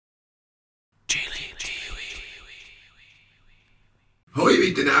Hoi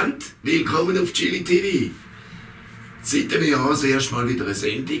miteinander, willkommen auf Chili TV. Seit einem Jahr das erste Mal wieder eine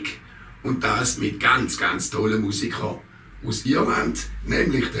Sendung und das mit ganz, ganz tollen Musikern aus Irland,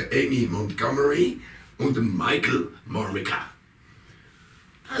 nämlich der Montgomery und dem Michael Mormecha.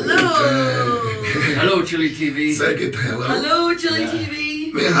 Hallo! Hallo Chili TV. Sagt hello. Hallo Chili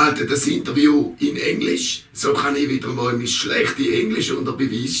TV! Wir halten das Interview in Englisch, so kann ich wieder mal mein schlechtes Englisch unter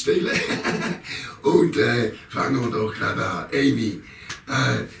Beweis stellen. Und fangen wir doch gerade an. Amy,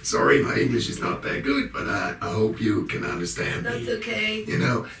 sorry, my English is not that good, but I hope you can understand That's me. okay. You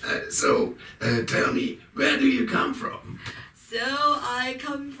know, tell me, where do you come from? So, I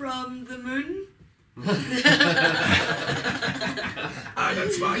come from the moon.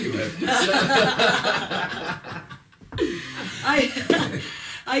 That's why you have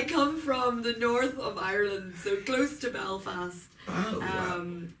I come from the north of Ireland, so close to Belfast. Oh, wow.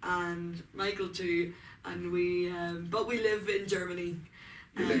 And Michael too, and but we live in Germany.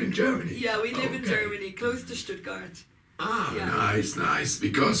 You live in Germany? Yeah, we live in Okay. Germany, close to Stuttgart. Ah, Yeah. nice.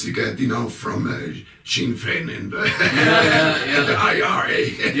 Because you get, from Sinn Féin and the Yeah. IRA.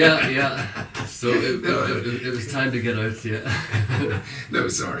 Yeah. So it was time to get out, yeah. No,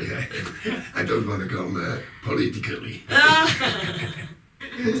 sorry, I don't want to come politically.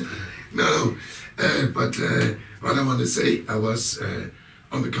 No, but what I want to say, I was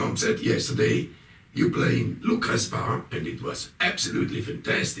on the concert yesterday. You playing Lucas Bar, and it was absolutely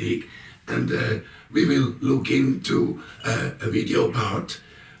fantastic. And we will look into a video part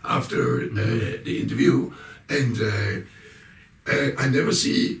after the interview. And I never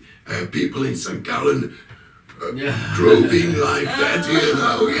see people in St. Gallen grooving like that,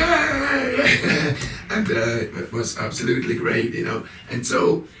 yeah. And it was absolutely great, And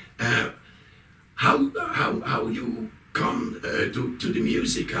so, how you come to the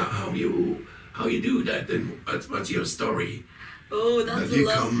music? How you do that? And what's your story? Oh, How that's do a you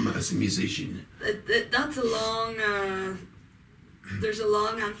long. come as a musician? That's a long. There's a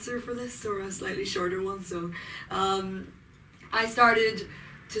long answer for this, or a slightly shorter one. So, I started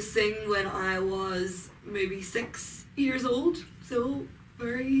to sing when I was maybe 6 years old. So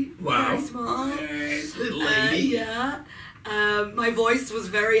very small. Yes, little lady. Yeah. My voice was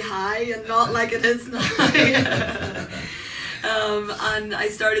very high and not like it is now. And I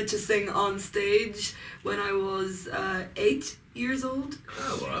started to sing on stage when I was 8 years old.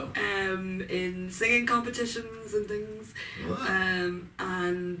 Oh, wow. In singing competitions and things. Wow.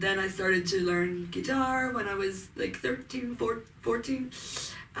 And then I started to learn guitar when I was like 13, 14.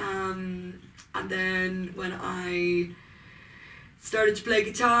 And then when I started to play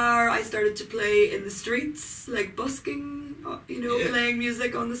guitar, I started to play in the streets, like busking, Yeah. playing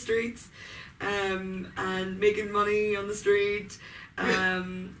music on the streets, and making money on the street.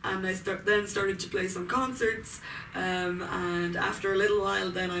 And I then started to play some concerts, and after a little while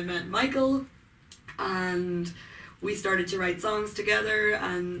then I met Michael, and we started to write songs together,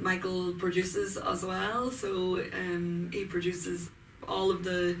 and Michael produces as well, so he produces all of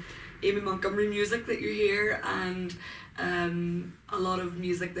the Montgomery music that you hear, and a lot of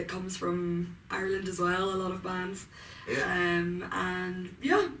music that comes from Ireland as well, a lot of bands. Yeah. And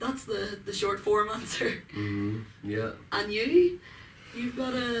yeah, that's the short form answer. Yeah. And you've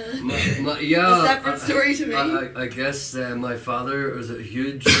got a Yeah. separate story to me. I guess my father was a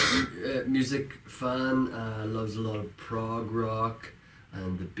huge music fan. Loves a lot of prog rock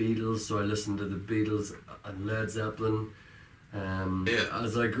and the Beatles, so I listened to the Beatles and Led Zeppelin.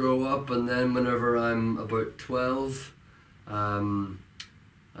 As I grow up, and then whenever I'm about 12, I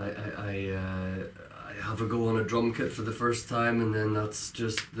have a go on a drum kit for the first time, and then that's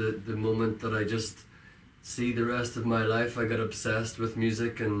just the moment that I just see the rest of my life. I got obsessed with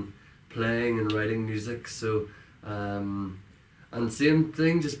music and playing and writing music. So, and same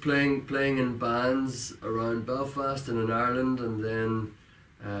thing, just playing in bands around Belfast and in Ireland, and then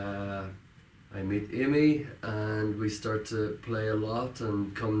I meet Amy, and we start to play a lot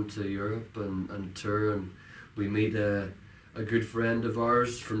and come to Europe and tour, and we meet a good friend of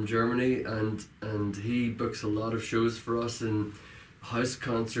ours from Germany, and he books a lot of shows for us in house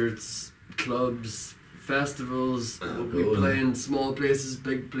concerts, clubs, festivals. We cool. play in small places,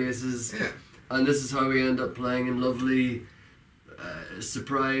 big places, and this is how we end up playing in lovely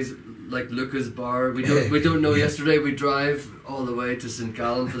surprise, like Lucas Bar. We don't know. Yesterday we drive all the way to St.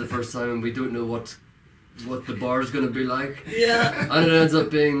 Gallen for the first time, and we don't know what the bar is going to be like. Yeah. And it ends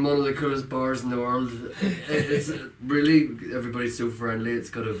up being one of the coolest bars in the world. It's really, everybody's so friendly. It's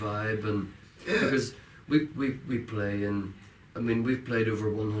got a vibe, and because we play, and I mean we've played over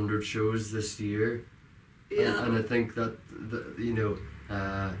 100 shows this year. Yeah. And I think that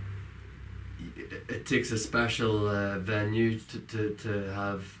it takes a special venue to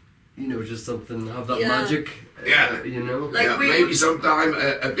have, you know, just something, have that magic. Yeah. You know. Like yeah, maybe sometime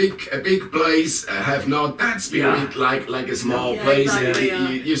a big place have not that spirit like a small place.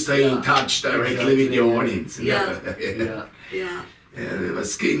 Exactly, You stay in touch directly with the audience. Yeah. Yeah. Yeah. Yeah,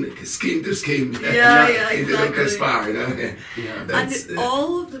 skin to skin. Yeah, in the exactly. Lucas bar, you know. Yeah. That's, And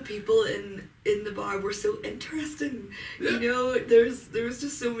all of the people in the bar were so interesting. You know, there was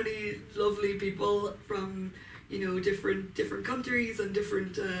just so many lovely people from, you know, different countries and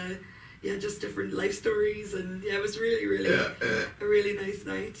different just different life stories, and it was really a really nice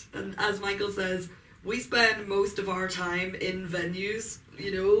night. And as Michael says, we spend most of our time in venues,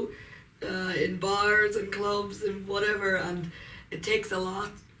 you know, in bars and clubs and whatever, and it takes a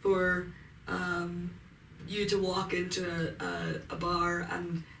lot for you to walk into a bar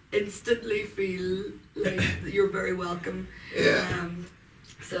and instantly feel like you're very welcome. Yeah.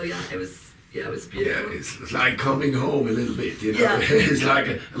 So it was beautiful. Yeah, it's like coming home a little bit, you know. Yeah. It's like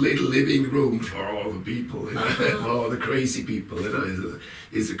a little living room for all the people, you know, for all the crazy people, you know.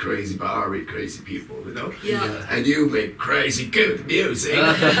 It's a crazy bar with crazy people, you know. Yeah. And you make crazy good music,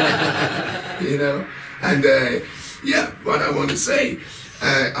 you know. And what I want to say,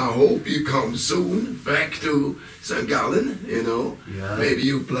 I hope you come soon back to St. Gallen, you know. Yeah. Maybe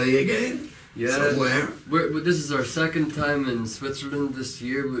you play again. Yeah, somewhere. This is our second time in Switzerland this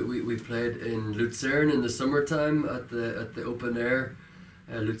year. We played in Luzern in the summertime at the open air,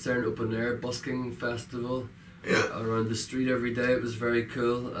 Luzern Open Air Busking Festival. Yeah. Around the street every day. It was very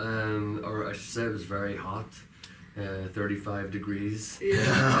cool. Or I should say it was very hot. 35 degrees.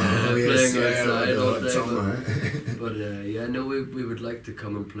 Yeah. Playing outside all day. Summer. But we would like to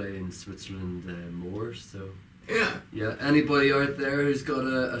come and play in Switzerland more. So. Yeah. Anybody out there who's got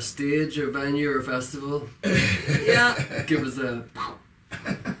a stage or venue or festival, give us a.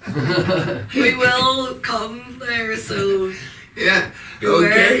 We will come there, so. Ja,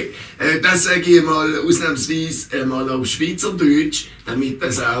 okay. Das sage ich mal ausnahmsweise mal auf Schweizerdeutsch, damit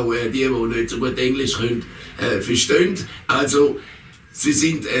das auch die nicht so gut Englisch können, verstehen. Also, sie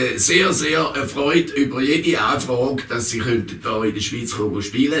sind sehr, sehr erfreut über jede Anfrage, dass sie könnten da in der Schweiz kommen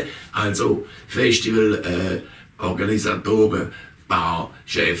spielen. Also, Festival, Organisatoren,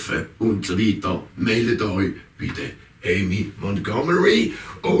 Barchefs und so weiter, meldet euch bei der Amy Montgomery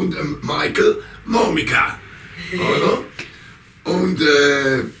und Michael Mormecha. Oder? Und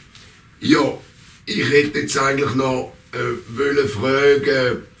ich hätte jetzt eigentlich noch wollen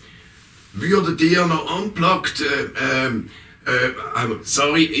fragen, würdet ihr noch unplugged,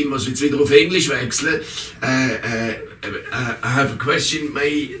 sorry, ich muss jetzt wieder auf Englisch wechseln. I have a question.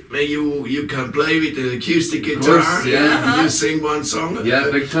 May you can play with the acoustic guitar? Course, yeah. You sing one song?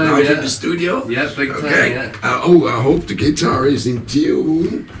 Yeah, big time. Live in the studio? Yeah, big time. Okay. Yeah. I hope the guitar is in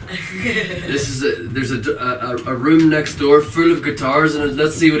tune. There's a room next door full of guitars, and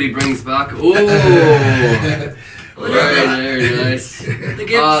let's see what he brings back. Oh, very nice. The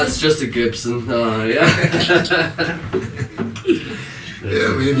Gibson. It's just a Gibson. Oh, yeah.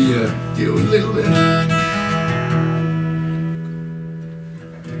 Yeah, maybe do a little bit.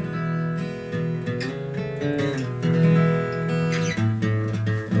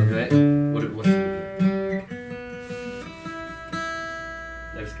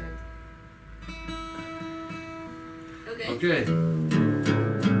 Okay.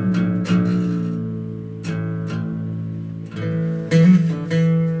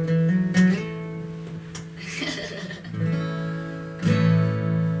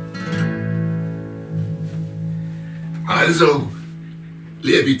 Also,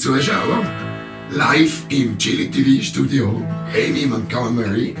 liebe Zuschauer, live im Chili TV Studio, Amy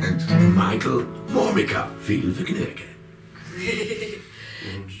Montgomery und Michael Mormecha. Viel Vergnügen.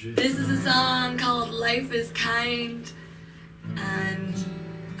 This is a song called Life is Kind, and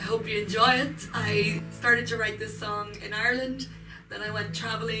I hope you enjoy it. I started to write this song in Ireland, then I went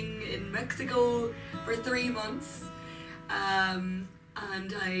traveling in Mexico for 3 months, and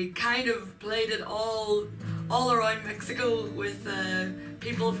I kind of played it all around Mexico with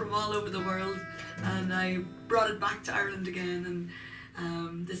people from all over the world, and I brought it back to Ireland again,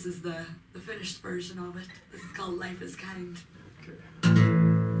 and this is the finished version of it. This is called Life is Kind.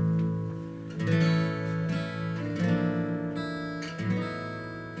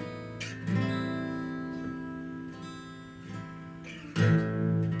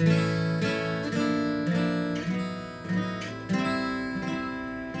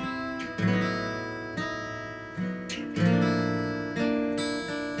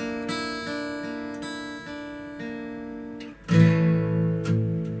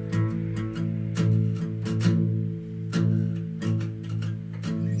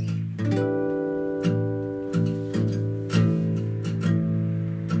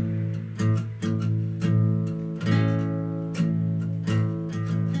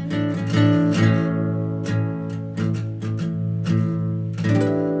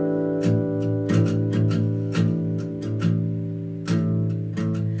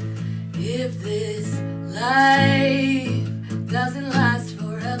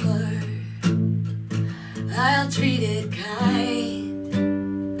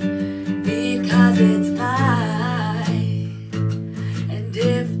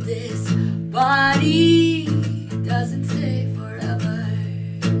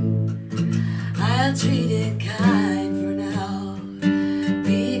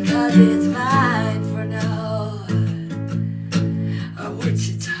 because it's mine for now.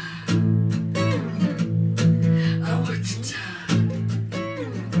 Wichita, Wichita,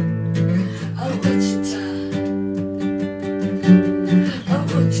 Wichita,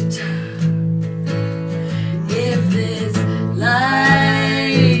 Wichita. If this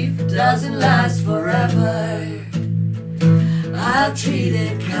life doesn't last forever, I'll treat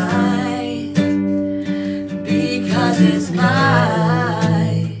it kind because it's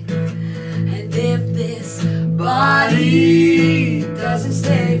mine. And if this body doesn't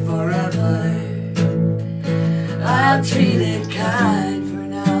stay forever, I'll treat it kind for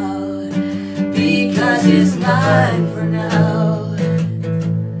now because it's mine for now.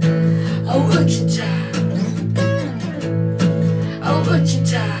 Oh, Wichita, oh,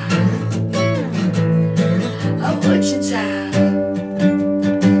 Wichita, oh, Wichita.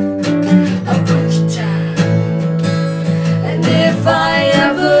 If I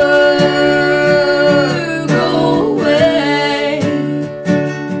ever go away,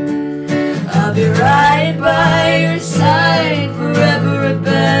 I'll be right by your side forever at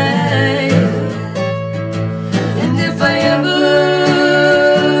bay. And if I ever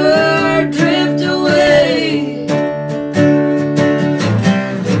drift away,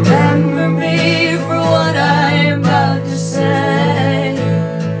 remember me for what I'm about to say.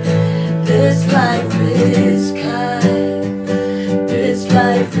 This life is kind. This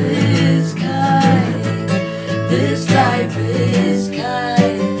life is kind. This life is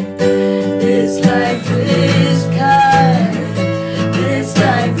kind. This life is kind. This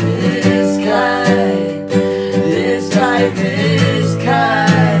life is kind. This life is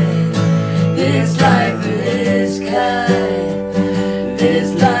kind. This life is kind. This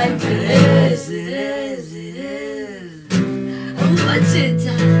life is, it is, it is. Oh, what's it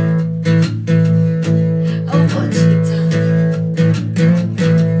time? Oh, what's it time?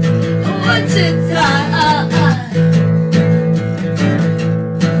 What's it time?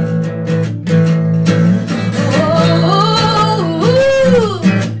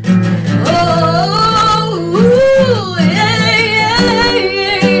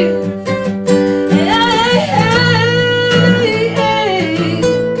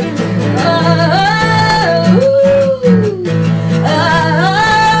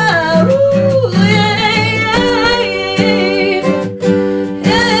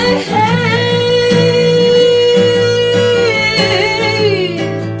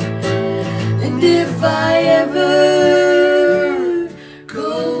 If I ever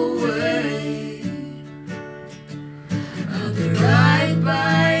go away, I'll be right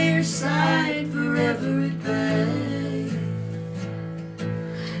by your side forever at bay.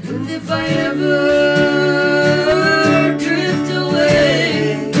 And if I ever drift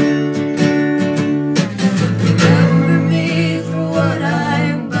away, remember me for what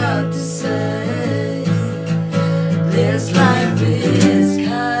I'm about to say. This life is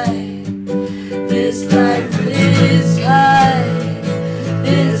kind. This life is kind.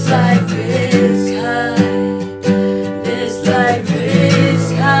 This life is kind. This life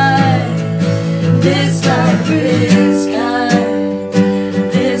is kind. This life is kind.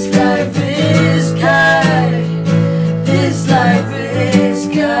 This life is kind. This life is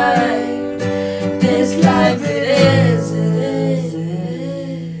kind. This life is, it is, it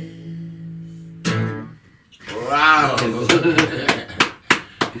is. Wow!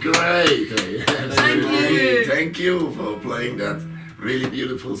 Great! Thank you. Thank you for playing that really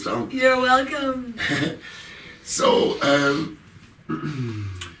beautiful song. You're welcome. So,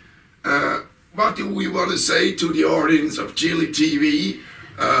 what do we want to say to the audience of Chili TV?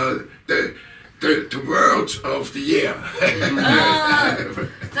 The words of the year.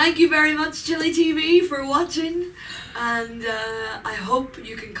 Thank you very much, Chili TV, for watching, and I hope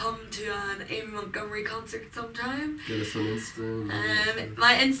you can come to an Amy Montgomery concert sometime. Get us on Insta.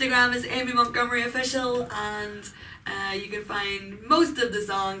 My Instagram is Amy Montgomery Official, and you can find most of the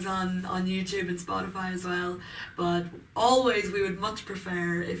songs on YouTube and Spotify as well. But always, we would much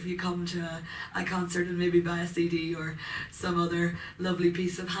prefer if you come to a concert and maybe buy a CD or some other lovely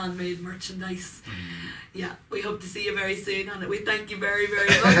piece of handmade merchandise. Yeah, we hope to see you very soon, and we thank you very, very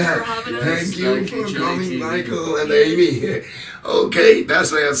much for having us. Thank you for coming, Michael and Amy. Okay,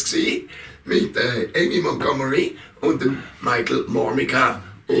 das wär's gewesen mit Amy Montgomery und dem Michael Mormecha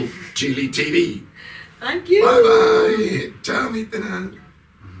auf Chili TV. Thank you. Bye bye. Ciao miteinander.